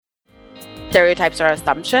stereotypes are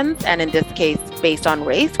assumptions, and in this case, based on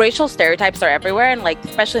race. Racial stereotypes are everywhere, and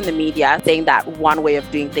especially in the media, saying that one way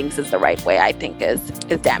of doing things is the right way, I think is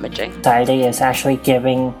damaging. Society is actually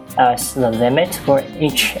giving us the limit for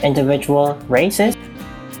each individual races.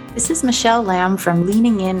 This is Michelle Lamb from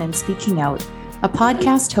Leaning In and Speaking Out, a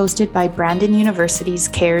podcast hosted by Brandon University's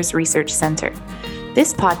CARES Research Center.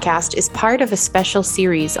 This podcast is part of a special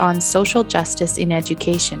series on social justice in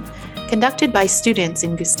education, conducted by students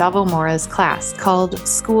in Gustavo Mora's class called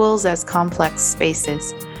Schools as Complex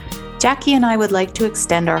Spaces. Jackie and I would like to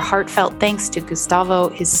extend our heartfelt thanks to Gustavo,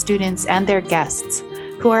 his students, and their guests,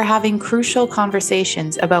 who are having crucial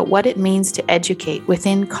conversations about what it means to educate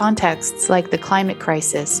within contexts like the climate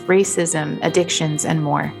crisis, racism, addictions, and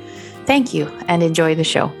more. Thank you, and enjoy the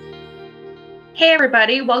show. Hey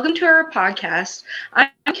everybody, welcome to our podcast. I'm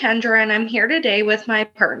Kendra, and I'm here today with my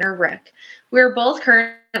partner, Rick. We're both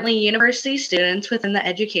currently university students within the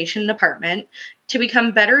education department to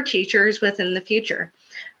become better teachers within the future.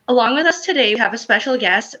 Along with us today, we have a special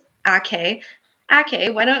guest, Ake.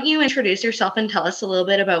 Ake, why don't you introduce yourself and tell us a little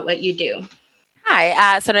bit about what you do?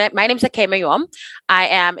 Hi, so my name is Ake Mayom. I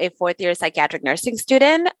am a fourth-year psychiatric nursing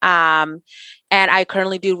student, and I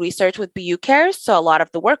currently do research with BU Cares. So a lot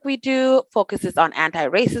of the work we do focuses on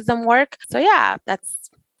anti-racism work. So yeah, that's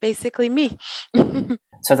basically me.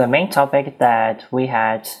 So the main topic that we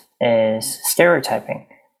had is stereotyping.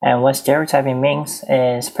 And what stereotyping means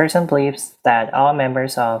is person believes that all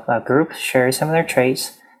members of a group share similar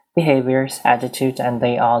traits, behaviors, attitudes, and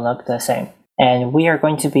they all look the same. And we are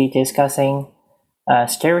going to be discussing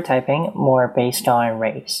stereotyping more based on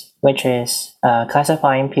race, which is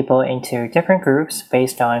classifying people into different groups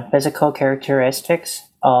based on physical characteristics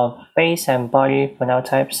of face and body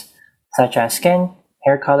phenotypes, such as skin,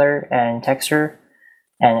 hair color and texture,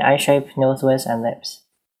 and eye shape, nose width, and lips.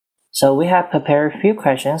 So we have prepared a few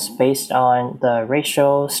questions based on the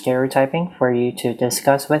racial stereotyping for you to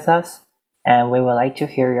discuss with us, and we would like to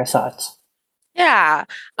hear your thoughts. Yeah.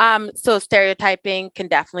 So stereotyping can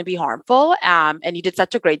definitely be harmful. And you did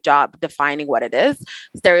such a great job defining what it is.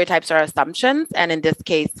 Stereotypes are assumptions, and in this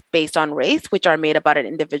case, based on race, which are made about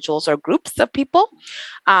individuals or groups of people.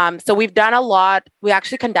 So we've done a lot. We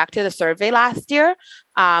actually conducted a survey last year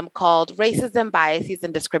called Racism, Biases,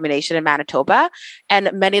 and Discrimination in Manitoba.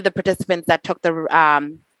 And many of the participants that took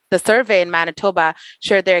the survey in Manitoba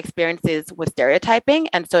shared their experiences with stereotyping.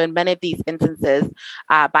 And so in many of these instances,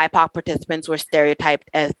 BIPOC participants were stereotyped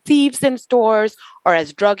as thieves in stores or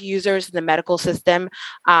as drug users in the medical system.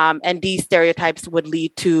 And these stereotypes would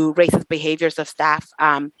lead to racist behaviors of staff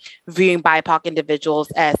viewing BIPOC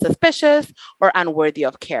individuals as suspicious or unworthy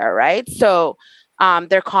of care, right? So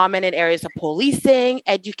they're common in areas of policing,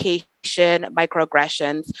 education,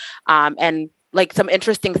 microaggressions, and some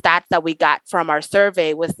interesting stats that we got from our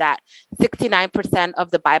survey was that 69% of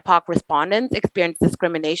the BIPOC respondents experienced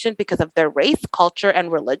discrimination because of their race, culture,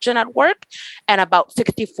 and religion at work, and about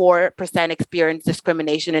 64% experienced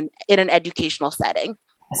discrimination in an educational setting.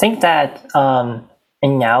 I think that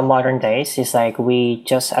in now modern days, it's like we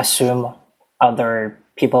just assume other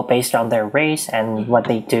people based on their race and what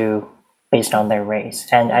they do based on their race.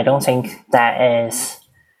 And I don't think that is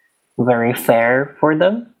very fair for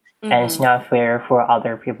them. Mm-hmm. And it's not fair for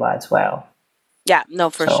other people as well. Yeah,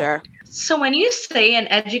 no, for sure. So when you say an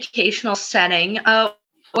educational setting,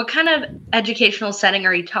 what kind of educational setting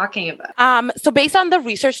are you talking about? So based on the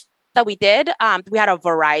research that we did, we had a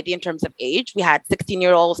variety in terms of age. We had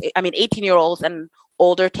 18-year-olds and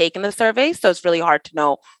older taking the survey. So it's really hard to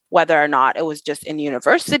know whether or not it was just in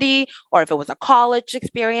university or if it was a college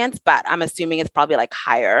experience, but I'm assuming it's probably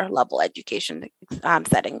higher level education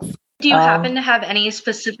settings. Do you happen to have any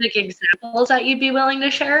specific examples that you'd be willing to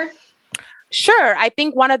share? Sure. I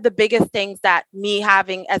think one of the biggest things that me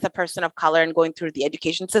having as a person of color and going through the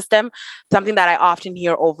education system, something that I often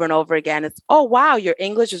hear over and over again is, oh, wow, your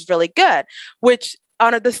English is really good, which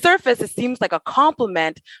on the surface, it seems like a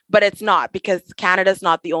compliment, but it's not, because Canada is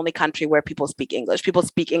not the only country where people speak English. People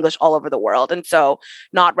speak English all over the world. And so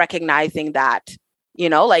not recognizing that,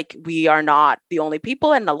 we are not the only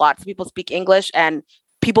people, and lots of people speak English, and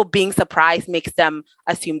people being surprised makes them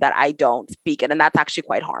assume that I don't speak it. And that's actually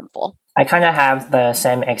quite harmful. I kind of have the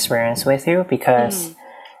same experience with you because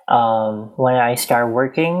when I start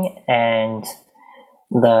working and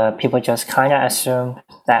the people just kind of assume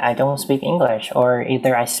that I don't speak English, or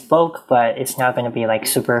either I spoke, but it's not going to be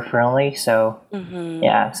super friendly. So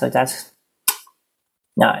yeah, so that's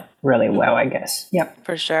not really well, I guess. Yep.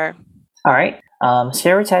 For sure. All right.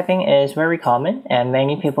 Stereotyping is very common and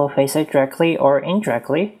many people face it directly or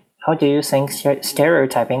indirectly. How do you think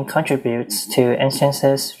stereotyping contributes to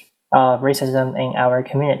instances of racism in our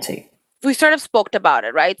community? we sort of spoke about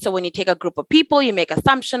it, right? So when you take a group of people, you make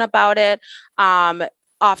assumption about it.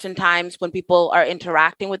 Oftentimes when people are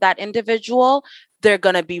interacting with that individual, they're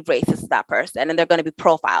going to be racist to that person and they're going to be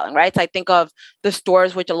profiling, right? So I think of the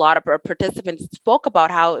stores, which a lot of our participants spoke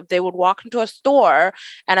about, how if they would walk into a store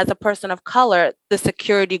and as a person of color, the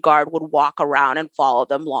security guard would walk around and follow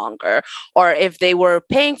them longer. Or if they were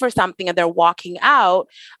paying for something and they're walking out,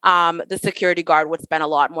 the security guard would spend a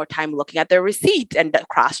lot more time looking at their receipt and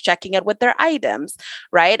cross-checking it with their items,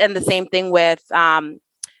 right? And the same thing with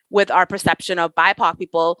our perception of BIPOC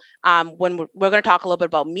people, when we're going to talk a little bit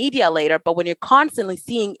about media later, but when you're constantly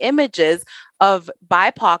seeing images of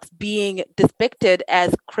BIPOCs being depicted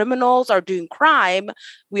as criminals or doing crime,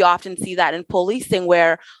 we often see that in policing,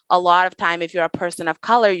 where a lot of time, if you're a person of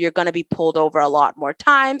color, you're going to be pulled over a lot more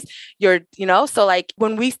times. So like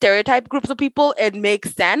when we stereotype groups of people, it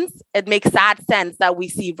makes sense. It makes sad sense that we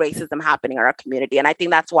see racism happening in our community. And I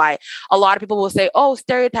think that's why a lot of people will say, oh,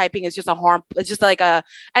 stereotyping is just it's just like an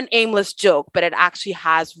aimless joke, but it actually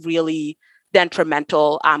has really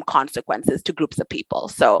detrimental consequences to groups of people.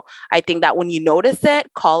 So I think that when you notice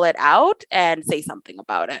it, call it out and say something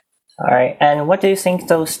about it. All right. And what do you think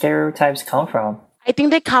those stereotypes come from? I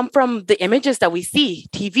think they come from the images that we see,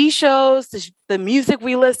 TV shows, the music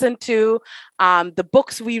we listen to, the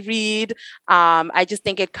books we read. I just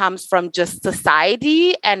think it comes from just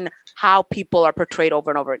society and how people are portrayed over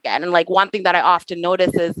and over again. And like one thing that I often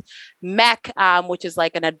notice is MEC, which is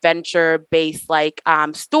like an adventure-based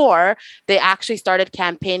store. They actually started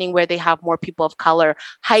campaigning where they have more people of color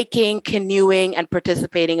hiking, canoeing, and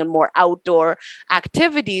participating in more outdoor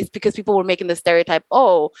activities because people were making the stereotype,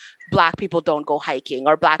 oh, Black people don't go hiking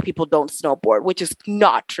or Black people don't snowboard, which is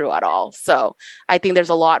not true at all. So I think there's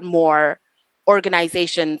a lot more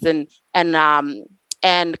organizations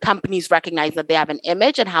and companies recognize that they have an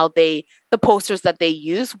image and how the posters that they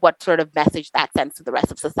use, what sort of message that sends to the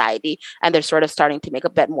rest of society. And they're sort of starting to make a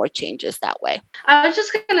bit more changes that way. I was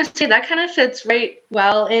just going to say that kind of fits right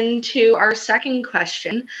well into our second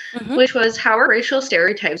question, which was how are racial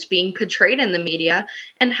stereotypes being portrayed in the media?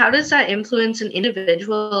 And how does that influence an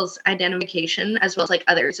individual's identification as well as like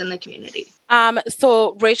others in the community?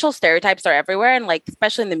 So racial stereotypes are everywhere and like,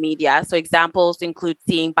 especially in the media. So examples include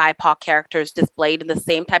seeing BIPOC characters displayed in the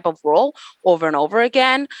same type of role over and over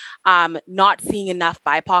again. Not seeing enough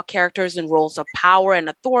BIPOC characters in roles of power and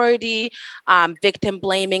authority, victim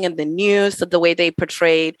blaming in the news, so the way they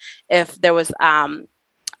portrayed if there was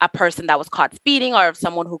a person that was caught speeding or if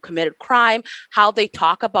someone who committed crime, how they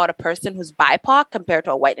talk about a person who's BIPOC compared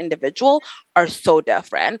to a white individual are so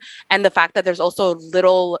different. And the fact that there's also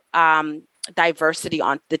little diversity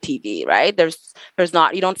on the TV, right? There's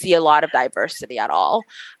not, you don't see a lot of diversity at all.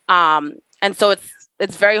 And so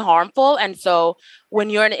it's very harmful. And so when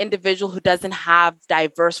you're an individual who doesn't have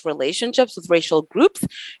diverse relationships with racial groups,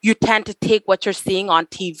 you tend to take what you're seeing on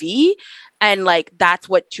TV and like, that's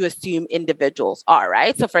what you assume individuals are,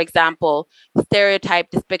 right? So for example, stereotype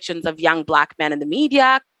depictions of young Black men in the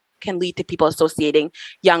media can lead to people associating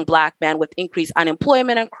young Black men with increased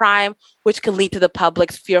unemployment and crime, which can lead to the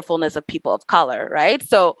public's fearfulness of people of color, right?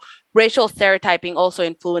 So racial stereotyping also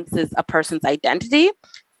influences a person's identity.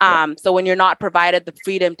 So when you're not provided the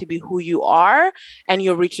freedom to be who you are and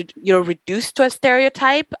you're reduced to a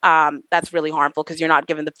stereotype, that's really harmful because you're not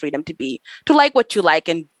given the freedom to like what you like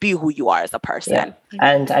and be who you are as a person. Yeah.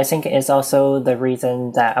 And I think it's also the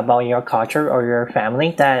reason that about your culture or your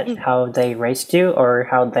family, that how they raised you or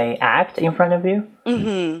how they act in front of you.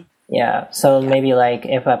 Mm-hmm. Yeah. So maybe like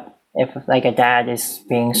if like a dad is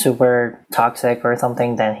being super toxic or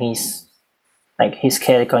something, then he's like his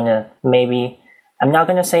kid gonna maybe, I'm not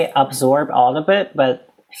going to say absorb all of it, but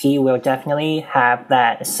he will definitely have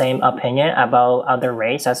that same opinion about other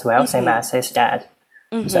race as well, same as his dad.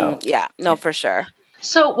 So yeah, no, for sure.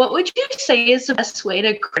 So what would you say is the best way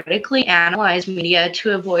to critically analyze media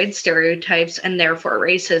to avoid stereotypes and therefore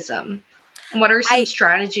racism? And what are some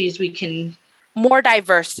strategies we can... More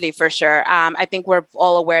diversity for sure. I think we're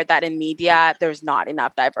all aware that in media, there's not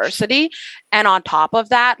enough diversity. And on top of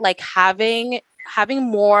that, like having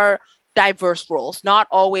more diverse roles, not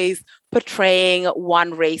always portraying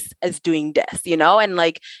one race as doing this, and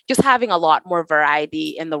like just having a lot more variety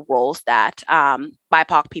in the roles that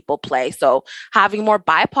BIPOC people play. So having more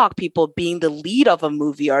BIPOC people being the lead of a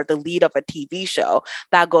movie or the lead of a TV show,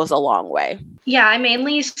 that goes a long way. Yeah, I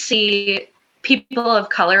mainly see people of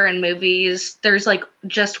color in movies, there's like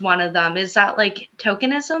just one of them. Is that like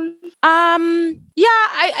tokenism? Yeah,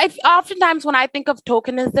 I oftentimes when I think of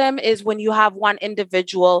tokenism is when you have one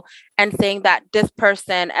individual and saying that this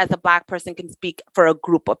person as a Black person can speak for a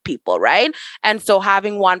group of people, right? And so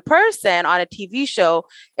having one person on a TV show,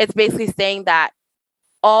 it's basically saying that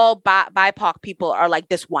all BIPOC people are like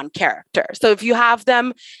this one character. So if you have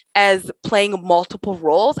them as playing multiple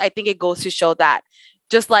roles, I think it goes to show that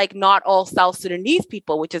just like not all South Sudanese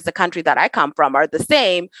people, which is the country that I come from, are the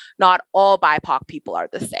same, not all BIPOC people are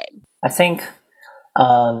the same. I think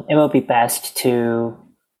it will be best to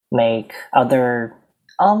make other.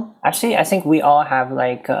 Actually, I think we all have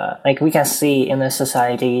like we can see in the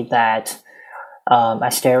society that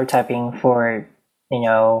a stereotyping for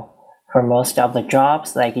for most of the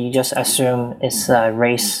jobs, like you just assume it's a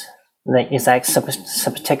race, like it's like some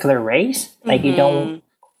particular race. Like you don't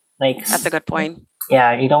like. That's a good point.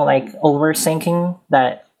 Yeah, you don't like overthinking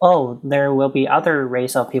that. Oh, there will be other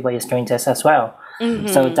race of people is doing this as well.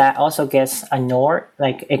 So that also gets ignored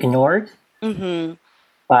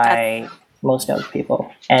by most of the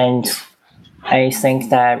people. And I think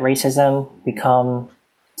that racism become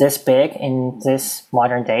this big in this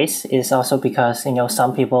modern days is also because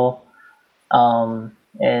some people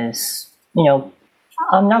is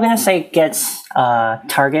I'm not gonna say gets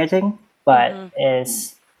targeting, but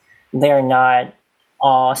is they're not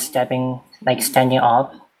all standing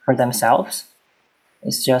up for themselves.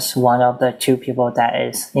 It's just one of the two people that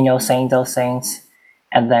is saying those things,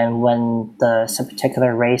 and then when some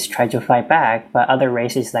particular race try to fight back, but other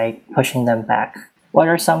races like pushing them back. What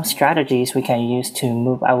are some strategies we can use to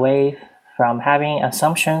move away from having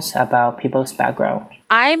assumptions about people's background?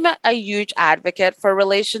 I'm a huge advocate for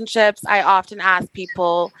relationships. I often ask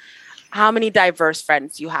people how many diverse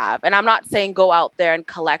friends you have. And I'm not saying go out there and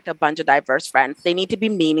collect a bunch of diverse friends. They need to be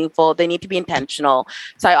meaningful. They need to be intentional.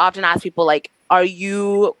 So I often ask people like, are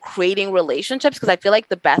you creating relationships? Because I feel like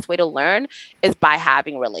the best way to learn is by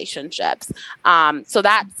having relationships. So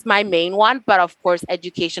that's my main one. But of course,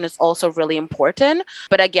 education is also really important.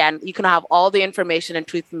 But again, you can have all the information and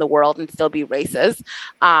truth in the world and still be racist.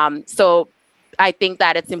 So I think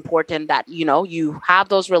that it's important that, you have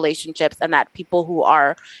those relationships and that people who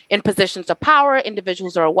are in positions of power,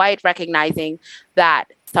 individuals who are white, recognizing that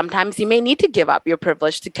sometimes you may need to give up your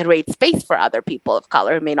privilege to create space for other people of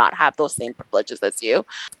color who may not have those same privileges as you.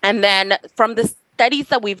 And then from the studies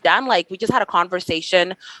that we've done, like we just had a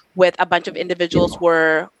conversation with a bunch of individuals who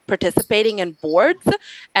were participating in boards.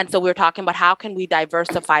 And so we were talking about how can we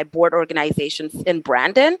diversify board organizations in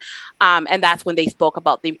Brandon. And that's when they spoke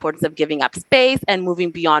about the importance of giving up space and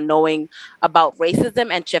moving beyond knowing about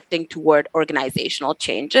racism and shifting toward organizational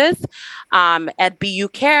changes. At BU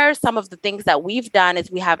Care, some of the things that we've done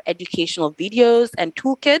is we have educational videos and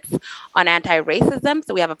toolkits on anti-racism.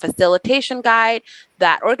 So we have a facilitation guide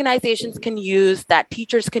that organizations can use, that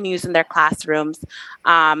teachers can use in their classrooms.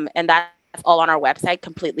 And that's all on our website,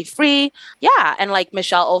 completely free. Yeah. And like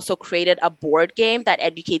Michelle also created a board game that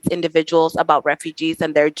educates individuals about refugees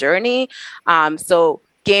and their journey. So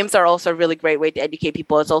games are also a really great way to educate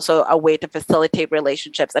people. It's also a way to facilitate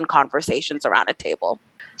relationships and conversations around a table.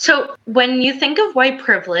 So when you think of white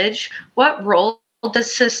privilege, what role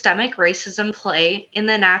does systemic racism play in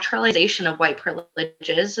the naturalization of white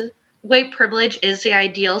privileges? White privilege is the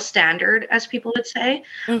ideal standard, as people would say.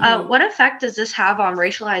 What effect does this have on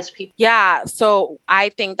racialized people? Yeah, so I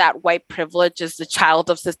think that white privilege is the child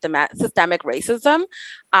of systemic racism.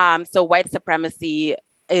 So white supremacy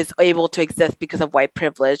is able to exist because of white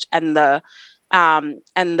privilege and the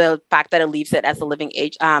fact that it leaves it as a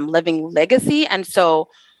living legacy. And so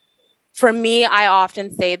for me, I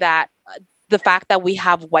often say that the fact that we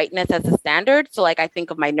have whiteness as a standard. So like I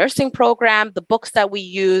think of my nursing program, the books that we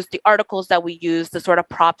use, the articles that we use, the sort of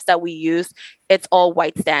props that we use, it's all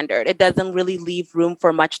white standard. It doesn't really leave room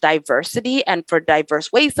for much diversity and for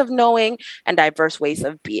diverse ways of knowing and diverse ways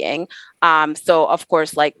of being. So of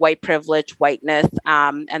course, like white privilege, whiteness,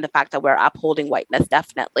 and the fact that we're upholding whiteness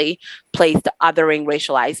definitely plays to othering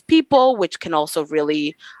racialized people, which can also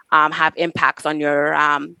really have impacts on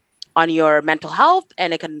your mental health,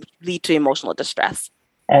 and it can lead to emotional distress.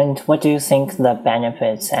 And what do you think the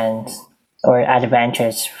benefits or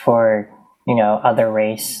advantage for other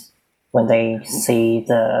race when they see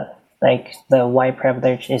the white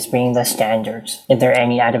privilege is being the standards? Is there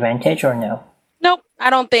any advantage or no? Nope, I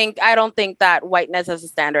don't think that whiteness as a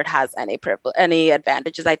standard has any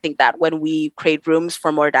advantages. I think that when we create rooms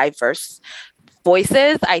for more diverse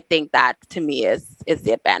voices, I think that to me is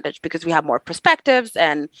the advantage, because we have more perspectives,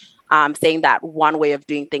 and saying that one way of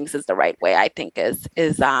doing things is the right way, I think is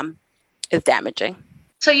damaging.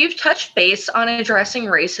 So you've touched base on addressing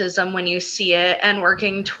racism when you see it and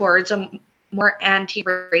working towards a more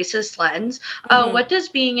anti-racist lens. What does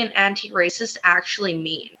being an anti-racist actually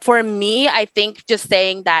mean? For me, I think just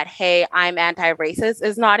saying that, hey, I'm anti-racist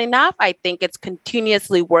is not enough. I think it's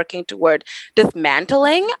continuously working toward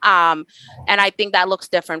dismantling. And I think that looks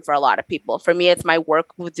different for a lot of people. For me, it's my work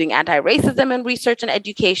with doing anti-racism in research and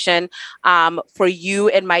education. For you,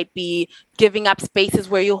 it might be giving up spaces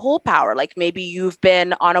where you hold power. Like maybe you've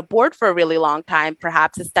been on a board for a really long time,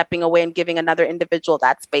 perhaps it's stepping away and giving another individual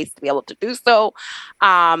that space to be able to do so.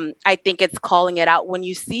 I think it's calling it out when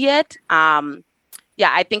you see it.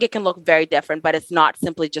 I think it can look very different, but it's not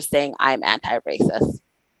simply just saying I'm anti-racist.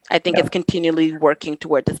 I think it's continually working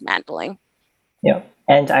toward dismantling. Yeah.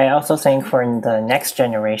 And I also think for the next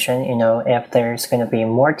generation, if there's going to be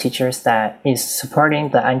more teachers that is supporting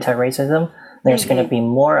the anti-racism, there's going to be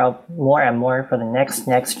more and more for the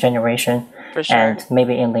next generation. For sure. And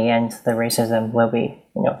maybe in the end, the racism will be,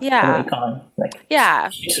 will be gone.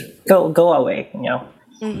 Go away,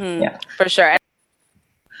 Yeah, for sure.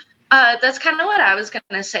 That's kind of what I was going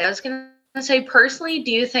to say. I was going to say, personally,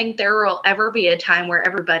 do you think there will ever be a time where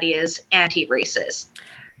everybody is anti-racist?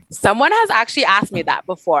 Someone has actually asked me that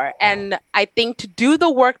before. And I think to do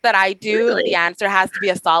the work that I do, the answer has to be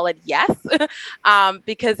a solid yes.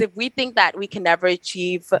 Because if we think that we can never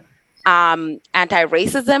achieve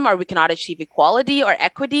anti-racism or we cannot achieve equality or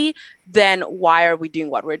equity, then why are we doing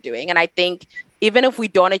what we're doing? And I think even if we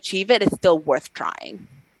don't achieve it, it's still worth trying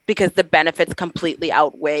because the benefits completely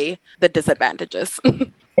outweigh the disadvantages.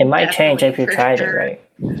 It might change if you tried it, right?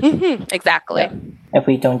 Exactly. Yeah. If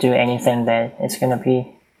we don't do anything, then it's going to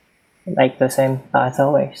be like the same as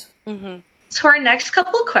always. So our next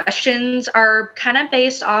couple questions are kind of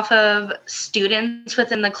based off of students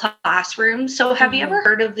within the classroom. So have you ever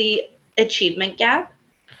heard of the achievement gap?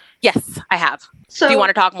 Yes, I have. So, do you want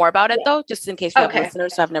to talk more about it though? Just in case we have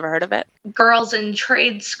listeners who have never heard of it. Girls in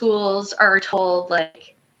trade schools are told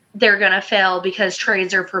like they're going to fail because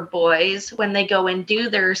trades are for boys. When they go and do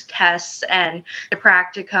their tests and the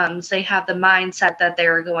practicums, they have the mindset that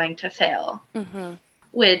they're going to fail.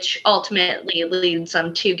 Which ultimately leads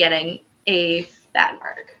them to getting a bad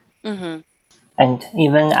mark. And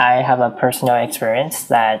even I have a personal experience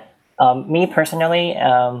that me personally,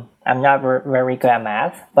 I'm not very good at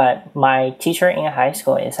math, but my teacher in high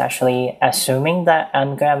school is actually assuming that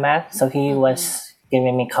I'm good at math. So he was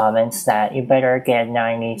giving me comments that you better get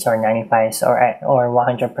 90s or 95s or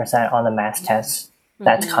 100% on the math test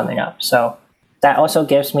that's coming up. So that also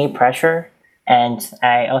gives me pressure. And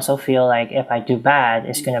I also feel like if I do bad,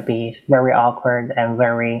 it's going to be very awkward and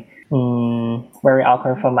very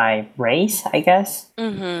awkward for my race, I guess.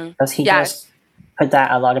 Because he just put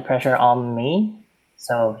that a lot of pressure on me.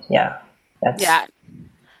 So,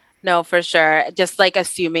 No, for sure. Just like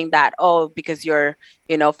assuming that, because you're,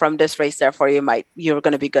 from this race, therefore you're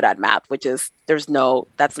going to be good at math, which is,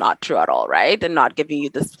 that's not true at all, right? And not giving you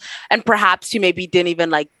this, and perhaps you maybe didn't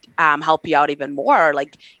even help you out even more,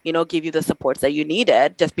 give you the supports that you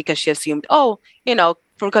needed just because she assumed,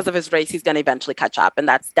 because of his race, he's going to eventually catch up. And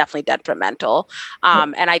that's definitely detrimental.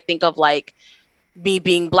 And I think of me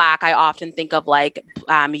being Black, I often think of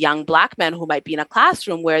young Black men who might be in a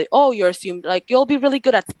classroom where, you're assumed you'll be really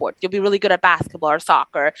good at sports, you'll be really good at basketball or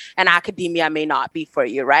soccer, and academia may not be for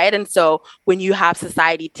you, right? And so when you have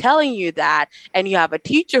society telling you that, and you have a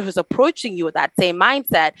teacher who's approaching you with that same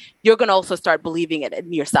mindset, you're going to also start believing it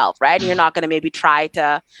in yourself, right? And you're not going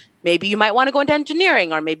to maybe you might want to go into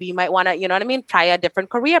engineering, or maybe you might want to, try a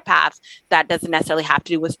different career path that doesn't necessarily have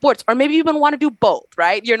to do with sports, or maybe you even want to do both,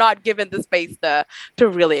 right? You're not given the space to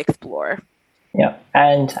really explore. Yeah.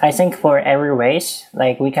 And I think for every race,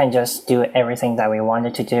 we can just do everything that we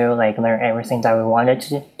wanted to do, learn everything that we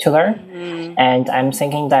wanted to learn. And I'm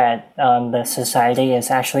thinking that the society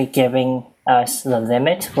is actually giving us the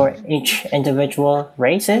limit for each individual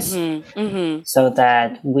races so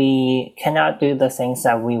that we cannot do the things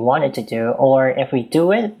that we wanted to do, or if we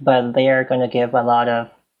do it, but they are going to give a lot of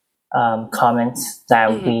comments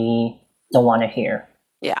that we don't want to hear.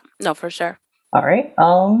 Yeah, no, for sure. All right.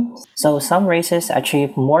 So some races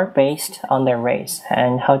achieve more based on their race,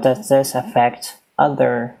 and how does this affect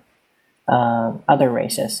other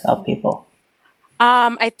races of people?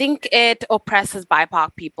 I think it oppresses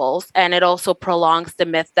BIPOC peoples, and it also prolongs the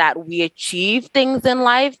myth that we achieve things in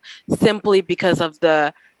life simply because of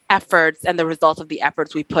the efforts and the results of the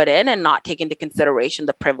efforts we put in, and not take into consideration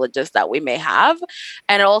the privileges that we may have.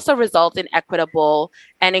 And it also results in equitable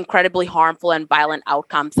and incredibly harmful and violent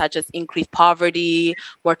outcomes, such as increased poverty,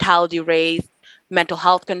 mortality rates, mental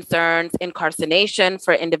health concerns, incarceration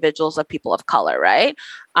for individuals of people of color, right?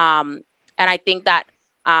 And I think that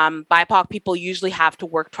BIPOC people usually have to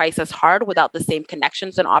work twice as hard without the same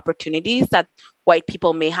connections and opportunities that white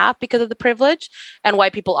people may have because of the privilege. And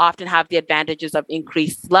white people often have the advantages of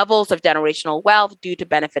increased levels of generational wealth due to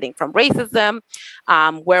benefiting from racism,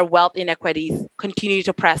 where wealth inequities continue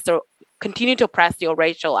to oppress the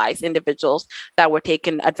racialized individuals that were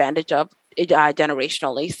taken advantage of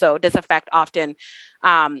generationally. So this effect often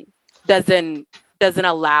doesn't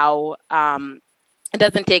allow it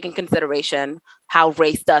doesn't take in consideration how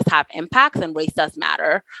race does have impacts and race does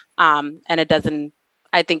matter. And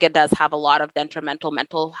I think it does have a lot of detrimental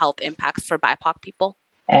mental health impacts for BIPOC people.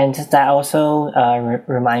 And that also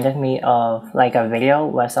reminded me of like a video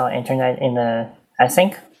was on internet I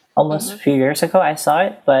think almost a few years ago I saw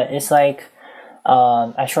it, but it's like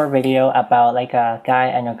a short video about like a guy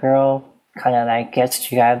and a girl kind of like gets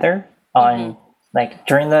together on like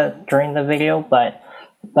during the video, but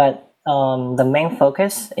the main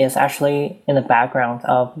focus is actually in the background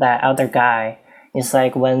of that other guy. It's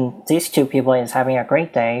like when these two people is having a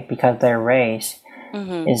great day because their race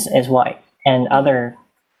is white, and other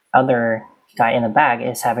guy in the back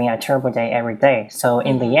is having a terrible day every day. So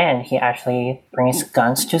in the end, he actually brings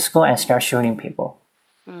guns to school and starts shooting people.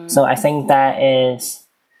 So I think that is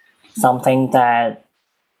something that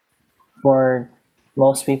for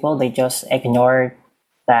most people, they just ignore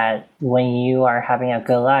that when you are having a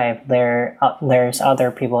good life, there's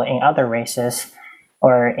other people in other races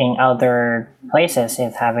or in other places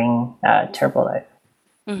is having a terrible life.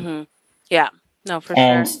 Yeah, no, for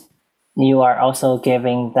and sure. You are also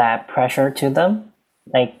giving that pressure to them,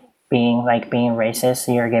 like being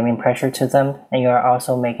racist. You're giving pressure to them, and you're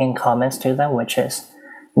also making comments to them, which is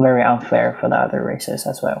very unfair for the other races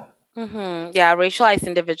as well. Yeah, racialized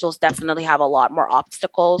individuals definitely have a lot more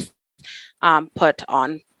obstacles put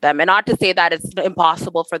on them. And not to say that it's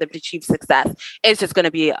impossible for them to achieve success. It's just going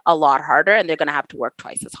to be a lot harder, and they're going to have to work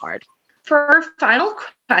twice as hard. For our final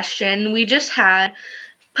question, we just had,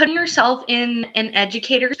 putting yourself in an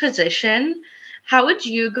educator's position, how would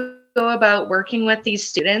you go about working with these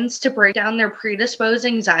students to break down their predisposed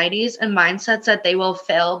anxieties and mindsets that they will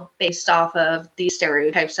fail based off of these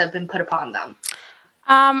stereotypes that have been put upon them?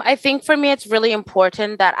 I think for me, it's really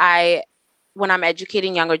important that when I'm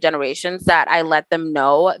educating younger generations, that I let them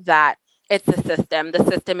know that it's the system. The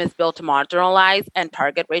system is built to marginalize and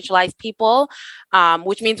target racialized people,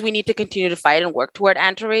 which means we need to continue to fight and work toward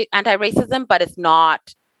anti-racism, but it's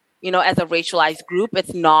not, as a racialized group,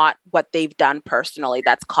 it's not what they've done personally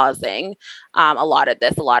that's causing a lot of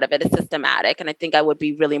this. A lot of it is systematic. And I think it would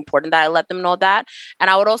be really important that I let them know that.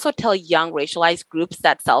 And I would also tell young racialized groups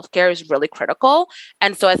that self-care is really critical.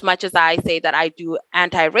 And so as much as I say that I do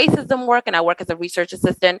anti-racism work and I work as a research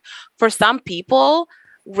assistant, for some people,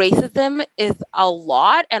 racism is a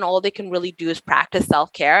lot, and all they can really do is practice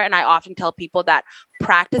self-care. And I often tell people that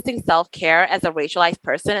practicing self-care as a racialized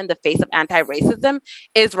person in the face of anti-racism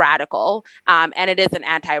is radical. And it is an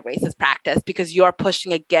anti-racist practice because you're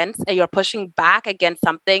pushing back against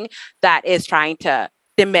something that is trying to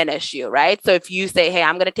diminish you, right? So if you say, hey,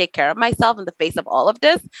 I'm going to take care of myself in the face of all of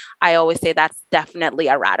this, I always say that's definitely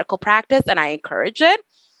a radical practice, and I encourage it.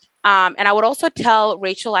 And I would also tell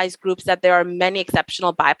racialized groups that there are many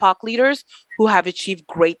exceptional BIPOC leaders who have achieved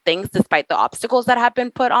great things despite the obstacles that have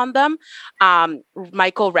been put on them.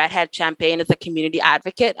 Michael Redhead Champagne is a community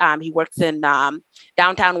advocate. He works in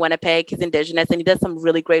downtown Winnipeg. He's Indigenous, and he does some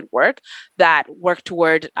really great work that work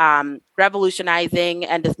toward revolutionizing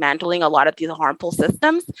and dismantling a lot of these harmful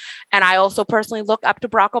systems. And I also personally look up to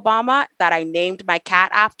Barack Obama, that I named my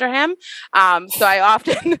cat after him. So I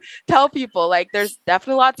often tell people, like, there's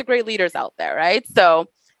definitely lots of great leaders out there, right? So,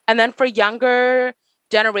 and then for younger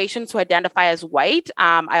generations who identify as white,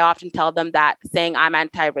 I often tell them that saying I'm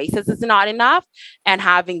anti-racist is not enough, and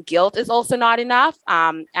having guilt is also not enough.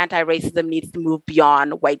 Anti-racism needs to move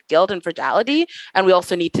beyond white guilt and fragility, and we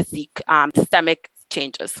also need to seek systemic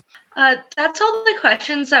changes. That's all the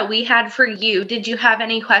questions that we had for you. Did you have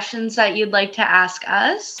any questions that you'd like to ask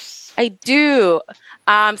us? I do.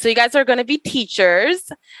 So you guys are going to be teachers.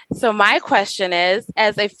 So my question is,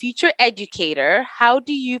 as a future educator, how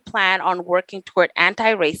do you plan on working toward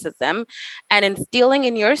anti-racism and instilling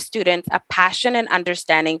in your students a passion and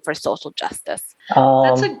understanding for social justice?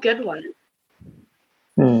 That's a good one.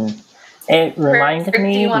 It reminded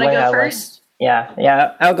me do you want to go first?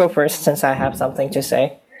 Yeah, I'll go first since I have something to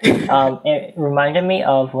say. It reminded me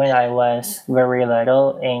of when I was very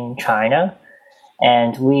little in China.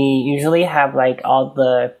 And we usually have like all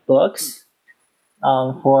the books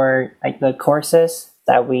for like the courses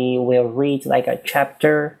that we will read like a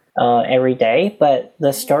chapter every day. But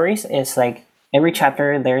the stories is like every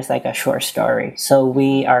chapter there's like a short story. So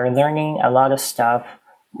we are learning a lot of stuff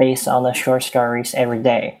based on the short stories every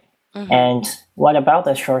day. Mm-hmm. And what about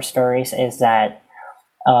the short stories is that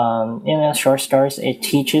in the short stories, it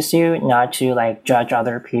teaches you not to like judge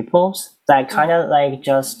other people's. That kind of like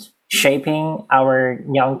just shaping our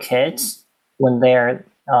young kids when they're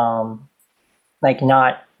like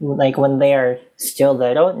not like when they are still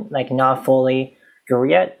little, like not fully grew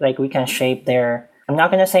yet. Like we can shape their, I'm not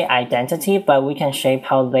gonna say identity, but we can shape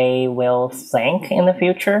how they will think in the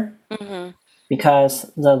future. Mm-hmm. Because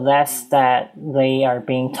the less that they are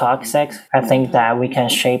being toxic, I think that we can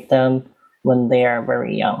shape them when they are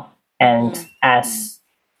very young. And as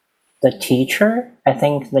the teacher, I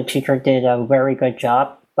think the teacher did a very good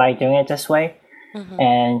job by doing it this way.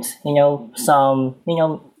 And some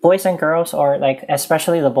boys and girls, or like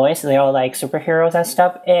especially the boys, they all like superheroes and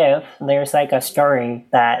stuff. If there's like a story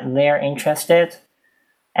that they're interested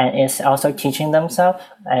and is also teaching themselves,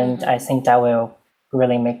 and I think that will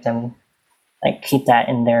really make them like keep that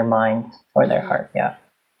in their mind or their heart.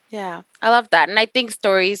 Yeah, I love that. And I think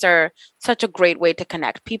stories are such a great way to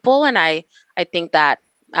connect people. And I think that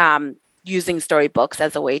using storybooks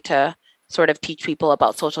as a way to sort of teach people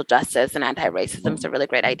about social justice and anti-racism is a really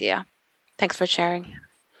great idea. Thanks for sharing.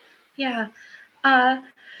 Yeah.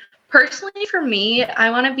 Personally, for me, I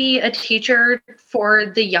want to be a teacher for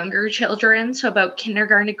the younger children, so about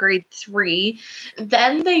kindergarten to grade 3.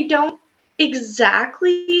 Then they don't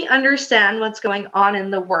exactly understand what's going on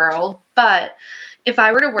in the world, but if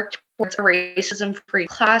I were to work towards a racism-free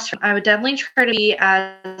classroom, I would definitely try to be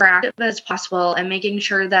as proactive as possible and making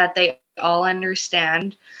sure that they all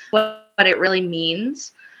understand what it really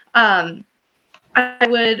means. I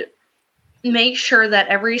would make sure that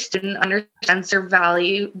every student understands they're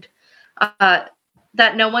valued,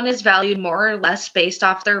 that no one is valued more or less based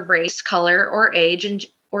off their race, color, or age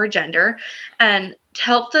or gender, and to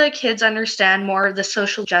help the kids understand more of the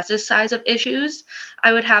social justice sides of issues,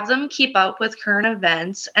 I would have them keep up with current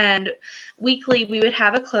events, and weekly we would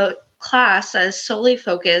have a class that is solely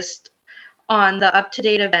focused on the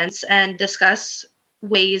up-to-date events and discuss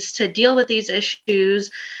ways to deal with these issues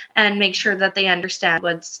and make sure that they understand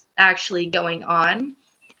what's actually going on.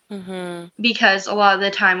 Because a lot of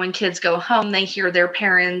the time when kids go home, they hear their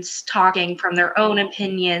parents talking from their own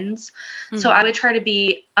opinions. So I would try to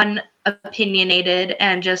be unopinionated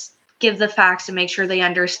and just give the facts and make sure they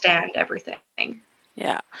understand everything.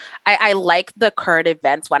 Yeah, I like the current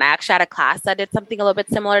events one. I actually had a class that did something a little bit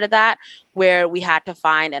similar to that, where we had to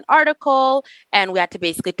find an article and we had to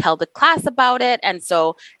basically tell the class about it. And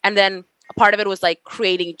then part of it was like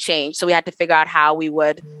creating change. So we had to figure out how we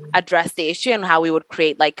would address the issue and how we would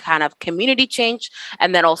create like kind of community change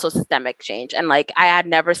and then also systemic change. And like I had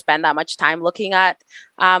never spent that much time looking at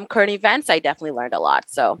current events. I definitely learned a lot.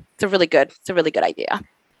 So it's a really good idea.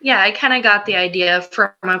 Yeah, I kind of got the idea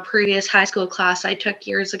from a previous high school class I took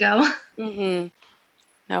years ago.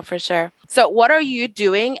 No, for sure. So what are you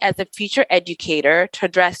doing as a future educator to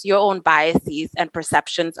address your own biases and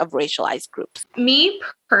perceptions of racialized groups? Me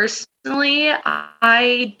personally,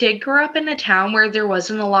 I did grow up in a town where there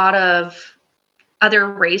wasn't a lot of other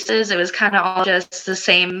races. It was kind of all just the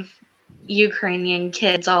same Ukrainian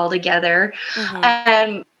kids all together.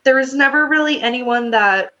 And there was never really anyone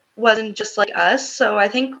that wasn't just like us. So I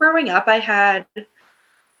think growing up, I had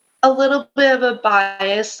a little bit of a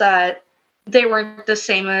bias that they weren't the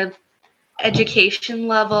same education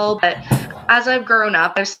level. But as I've grown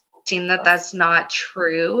up, I've seen that that's not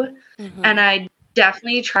true. And I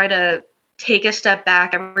definitely try to take a step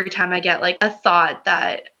back every time I get like a thought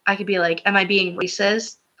that I could be like, am I being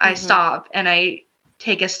racist? I stop and I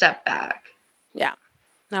take a step back. Yeah,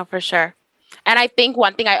 no, for sure. And I think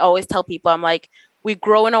one thing I always tell people, I'm like, we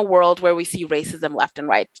grow in a world where we see racism left and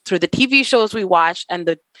right through the TV shows we watch and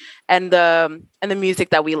the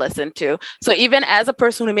music that we listen to. So even as a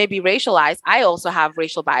person who may be racialized, I also have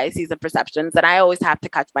racial biases and perceptions, and I always have to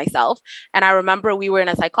catch myself. And I remember we were in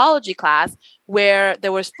a psychology class where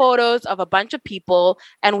there was photos of a bunch of people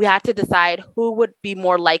and we had to decide who would be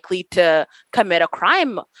more likely to commit a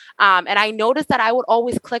crime. And I noticed that I would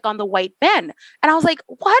always click on the white men. And I was like,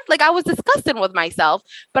 what? Like I was disgusted with myself.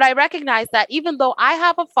 But I recognized that even though I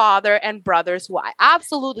have a father and brothers who I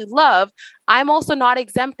absolutely love, I'm also not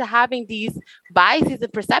exempt to having these biases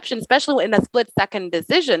and perceptions, especially in a split-second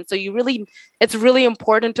decision. So it's really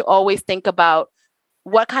important to always think about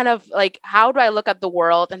what kind of like, how do I look at the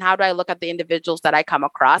world and how do I look at the individuals that I come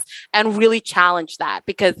across and really challenge that,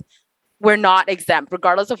 because we're not exempt,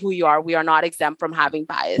 regardless of who you are. We are not exempt from having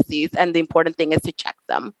biases. And the important thing is to check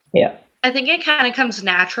them. Yeah. I think it kind of comes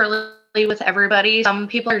naturally with everybody. Some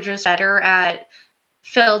people are just better at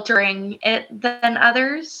filtering it than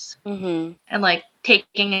others, and like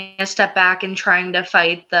taking a step back and trying to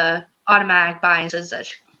fight the automatic biases that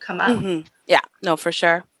come up. Yeah, no, for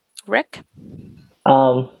sure. Rick?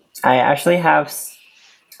 I actually have,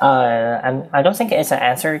 I don't think it's an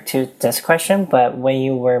answer to this question, but when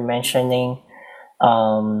you were mentioning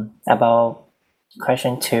about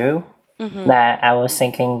question 2, that I was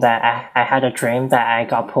thinking that I had a dream that I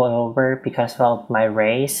got pulled over because of my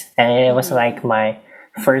race, and it was like my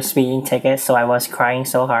first speeding ticket, so I was crying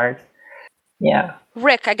so hard. Yeah.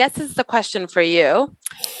 Rick, I guess this is a question for you.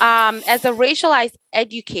 As a racialized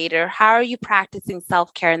educator, how are you practicing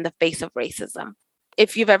self-care in the face of racism?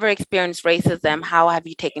 If you've ever experienced racism, how have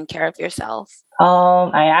you taken care of yourself?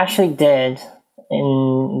 I actually did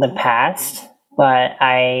in the past, but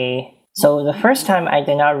so the first time I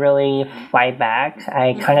did not really fight back.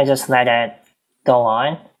 I kind of just let it go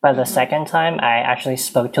on. But the second time I actually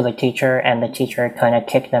spoke to the teacher, and the teacher kind of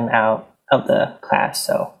kicked them out of the class.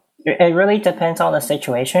 So it really depends on the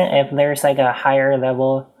situation. If there's like a higher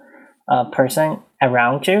level person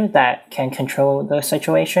around you that can control the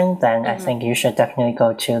situation, then I think you should definitely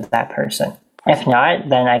go to that person. If not,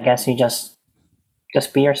 then I guess you just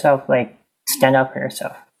be yourself, like stand up for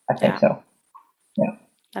yourself. I think so. Yeah.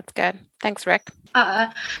 That's good. Thanks, Rick.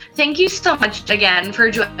 Thank you so much again for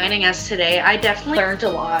joining us today. I definitely learned a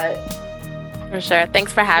lot. For sure.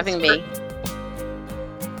 Thanks for having me.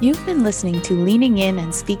 You've been listening to Leaning In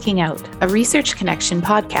and Speaking Out, a Research Connection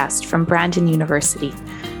podcast from Brandon University.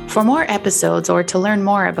 For more episodes or to learn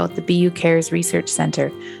more about the BU Cares Research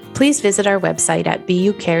Centre, please visit our website at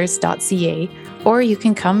bucares.ca, or you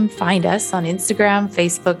can come find us on Instagram,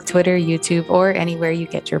 Facebook, Twitter, YouTube, or anywhere you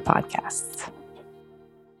get your podcasts.